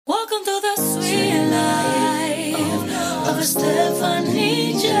with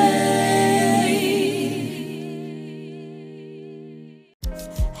Stephanie J.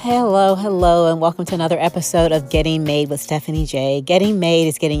 Hello, and welcome to another episode of Getting Made with Stephanie J. Getting made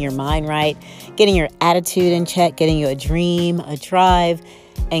is getting your mind right, getting your attitude in check, getting you a dream, a drive,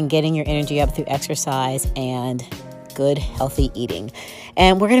 and getting your energy up through exercise and good, healthy eating.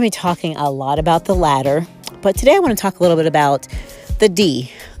 And we're going to be talking a lot about the latter, but today I want to talk a little bit about the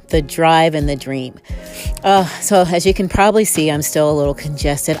D, the drive and the dream. So as you can probably see, I'm still a little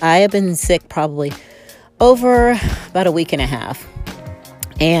congested. I have been sick probably over about a week and a half.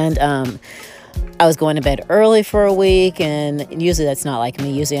 And I was going to bed early for a week, and usually that's not like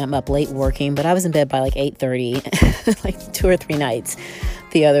me. Usually I'm up late working, but I was in bed by like 8:30, like 2 or 3 nights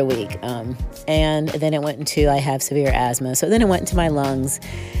the other week. And then it went into, I have severe asthma. So then it went into my lungs,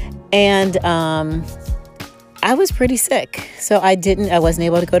 and I was pretty sick. So I wasn't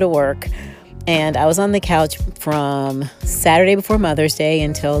able to go to work, and I was on the couch from Saturday before Mother's Day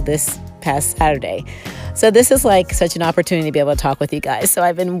until this past Saturday. So this is like such an opportunity to be able to talk with you guys. So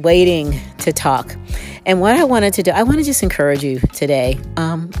I've been waiting to talk. And what I wanted to do, I want to just encourage you today.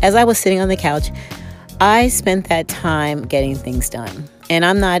 As I was sitting on the couch, I spent that time getting things done. And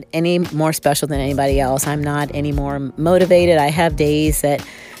I'm not any more special than anybody else. I'm not any more motivated. I have days that,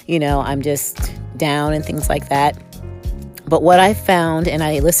 I'm just down and things like that. But what I found, and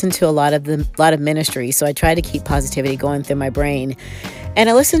I listened to a lot of ministry, so I try to keep positivity going through my brain. And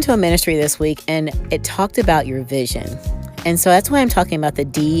I listened to a ministry this week, and it talked about your vision. And so that's why I'm talking about the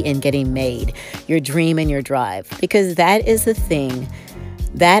D in getting made, your dream and your drive, because that is the thing,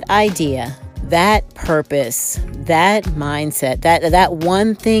 that idea, that purpose, that mindset, that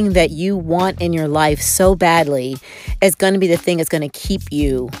one thing that you want in your life so badly is going to be the thing that's going to keep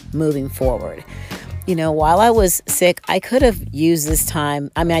you moving forward. While I was sick, I could have used this time.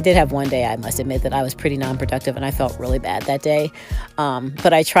 I mean, I did have one day, I must admit, that I was pretty non-productive and I felt really bad that day.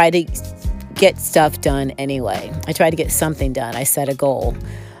 But I tried to get stuff done anyway. I tried to get something done. I set a goal.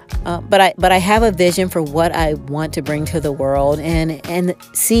 But I have a vision for what I want to bring to the world, and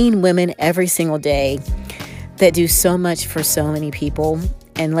seeing women every single day that do so much for so many people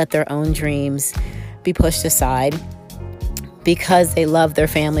and let their own dreams be pushed aside because they love their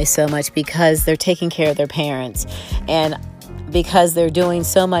family so much, because they're taking care of their parents, and because they're doing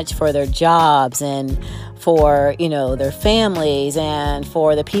so much for their jobs and for, their families and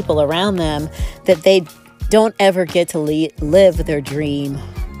for the people around them, that they don't ever get to live their dream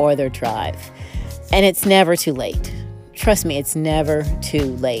or their drive. And it's never too late. Trust me, it's never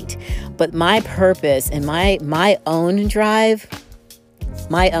too late. But my purpose and my own drive,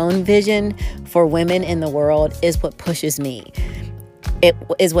 my own vision for women in the world is what pushes me. It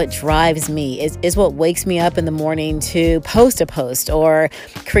is what drives me, is what wakes me up in the morning to post a post or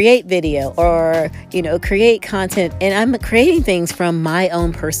create video or, create content. And I'm creating things from my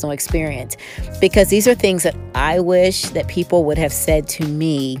own personal experience, because these are things that I wish that people would have said to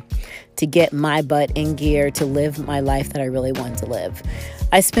me to get my butt in gear to live my life that I really wanted to live.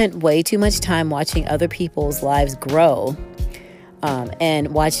 I spent way too much time watching other people's lives grow, and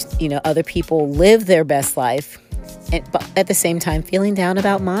watch, other people live their best life, but at the same time feeling down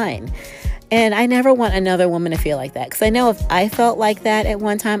about mine. And I never want another woman to feel like that, because I know if I felt like that at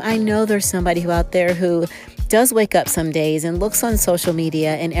one time, I know there's somebody out there who does wake up some days and looks on social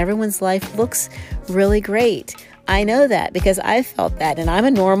media and everyone's life looks really great. I know that because I felt that, and I'm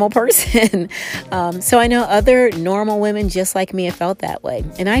a normal person. So I know other normal women just like me have felt that way.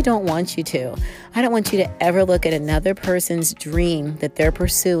 And I don't want you to. I don't want you to ever look at another person's dream that they're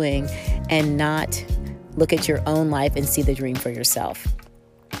pursuing and not look at your own life and see the dream for yourself.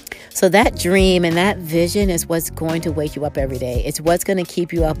 So that dream and that vision is what's going to wake you up every day. It's what's going to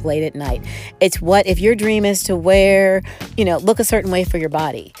keep you up late at night. It's what, if your dream is to look a certain way for your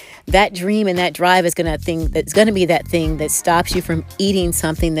body, that dream and that drive is going to be that thing that stops you from eating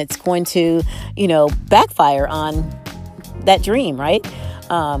something that's going to, backfire on that dream, right?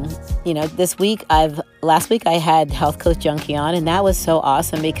 Last week I had Health Coach Junkie on, and that was so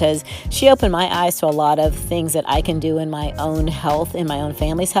awesome because she opened my eyes to a lot of things that I can do in my own health, in my own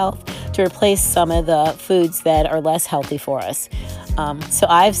family's health, to replace some of the foods that are less healthy for us. So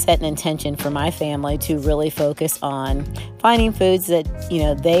I've set an intention for my family to really focus on finding foods that,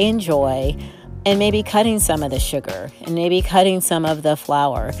 they enjoy, and maybe cutting some of the sugar and maybe cutting some of the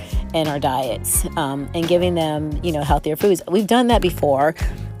flour in our diets, and giving them, healthier foods. We've done that before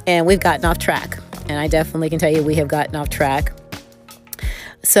and we've gotten off track. And I definitely can tell you we have gotten off track.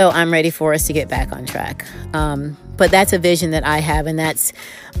 So I'm ready for us to get back on track. But that's a vision that I have, and that's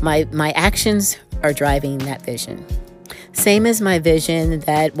my actions are driving that vision. Same as my vision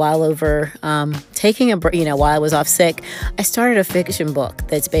that while taking while I was off sick, I started a fiction book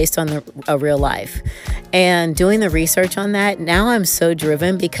that's based on a real life. And doing the research on that, now I'm so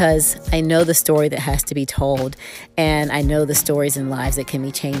driven because I know the story that has to be told. And I know the stories and lives that can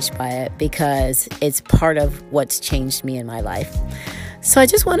be changed by it because it's part of what's changed me in my life. So I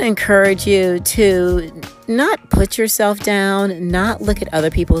just want to encourage you to not put yourself down, not look at other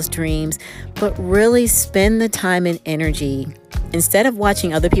people's dreams, but really spend the time and energy, instead of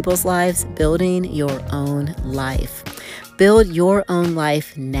watching other people's lives, building your own life. Build your own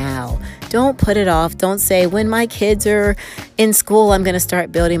life now. Don't put it off. Don't say, when my kids are in school, I'm going to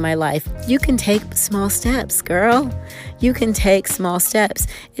start building my life. You can take small steps, girl. You can take small steps.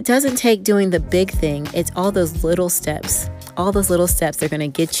 It doesn't take doing the big thing. It's all those little steps. All those little steps are going to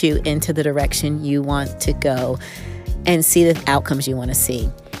get you into the direction you want to go and see the outcomes you want to see.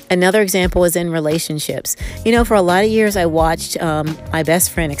 Another example is in relationships. For a lot of years, I watched my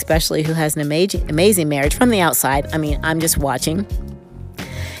best friend, especially, who has an amazing marriage from the outside. I mean, I'm just watching.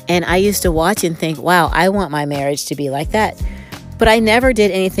 And I used to watch and think, wow, I want my marriage to be like that. But I never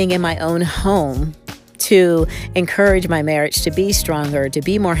did anything in my own home to encourage my marriage to be stronger, to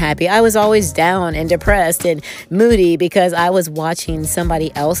be more happy. I was always down and depressed and moody because I was watching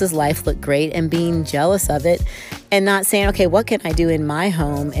somebody else's life look great and being jealous of it and not saying, okay, what can I do in my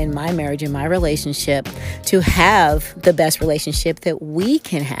home, in my marriage, in my relationship to have the best relationship that we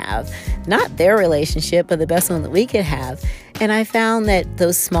can have? Not their relationship, but the best one that we could have. And I found that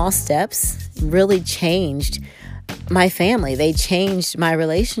those small steps really changed my family. They changed my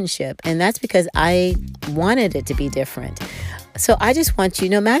relationship. And that's because I wanted it to be different. So I just want you,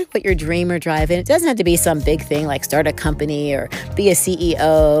 no matter what your dream or drive, and it doesn't have to be some big thing like start a company or be a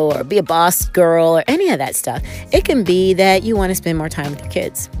CEO or be a boss girl or any of that stuff. It can be that you want to spend more time with your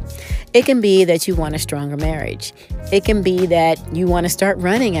kids. It can be that you want a stronger marriage. It can be that you want to start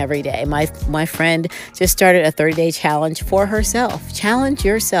running every day. My friend just started a 30-day challenge for herself. Challenge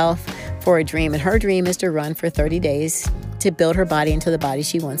yourself for a dream. And her dream is to run for 30 days to build her body into the body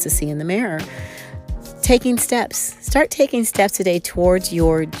she wants to see in the mirror. Taking steps. Start taking steps today towards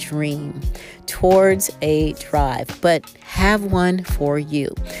your dream, towards a drive, but have one for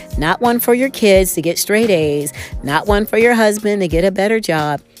you. Not one for your kids to get straight A's, not one for your husband to get a better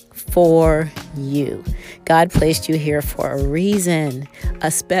job, for you. God placed you here for a reason, a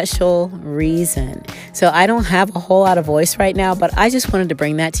special reason. So I don't have a whole lot of voice right now, but I just wanted to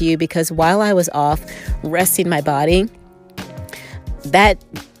bring that to you because while I was off resting my body,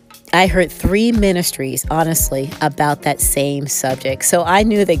 I heard 3 ministries, honestly, about that same subject. So I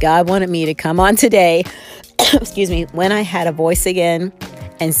knew that God wanted me to come on today, when I had a voice again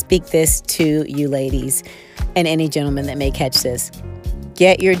and speak this to you ladies and any gentleman that may catch this.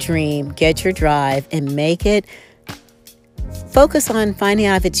 Get your dream, get your drive, and make it. Focus on finding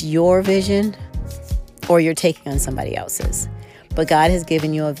out if it's your vision or you're taking on somebody else's. But God has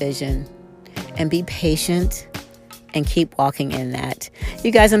given you a vision, and be patient and keep walking in that.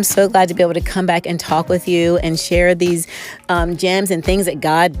 You guys, I'm so glad to be able to come back and talk with you and share these gems and things that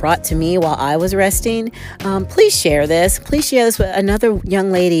God brought to me while I was resting. Please share this. Please share this with another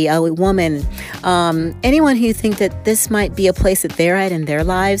young lady, a woman, anyone who think that this might be a place that they're at in their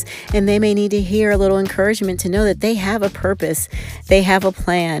lives, and they may need to hear a little encouragement to know that they have a purpose, they have a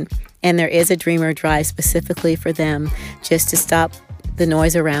plan, and there is a dream or drive specifically for them, just to stop the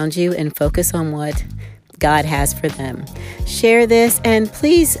noise around you and focus on what God has for them. Share this, and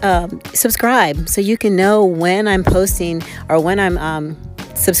please subscribe so you can know when I'm posting or when I'm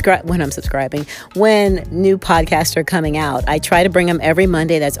subscribing, when new podcasts are coming out. I try to bring them every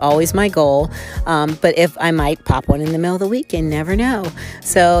Monday. That's always my goal. But if I might pop one in the middle of the week, you never know.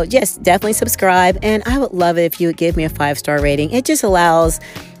 So yes, definitely subscribe. And I would love it if you would give me a 5-star rating. It just allows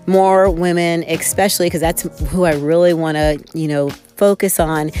more women, especially because that's who I really want to, focus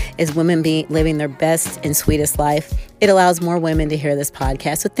on, is women living their best and sweetest life. It allows more women to hear this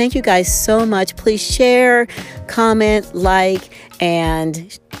podcast. So thank you guys so much. Please share, comment, like,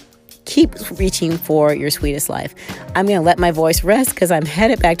 and keep reaching for your sweetest life. I'm going to let my voice rest because I'm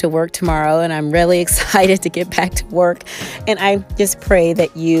headed back to work tomorrow, and I'm really excited to get back to work. And I just pray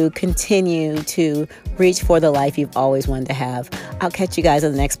that you continue to reach for the life you've always wanted to have. I'll catch you guys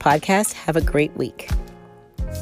on the next podcast. Have a great week.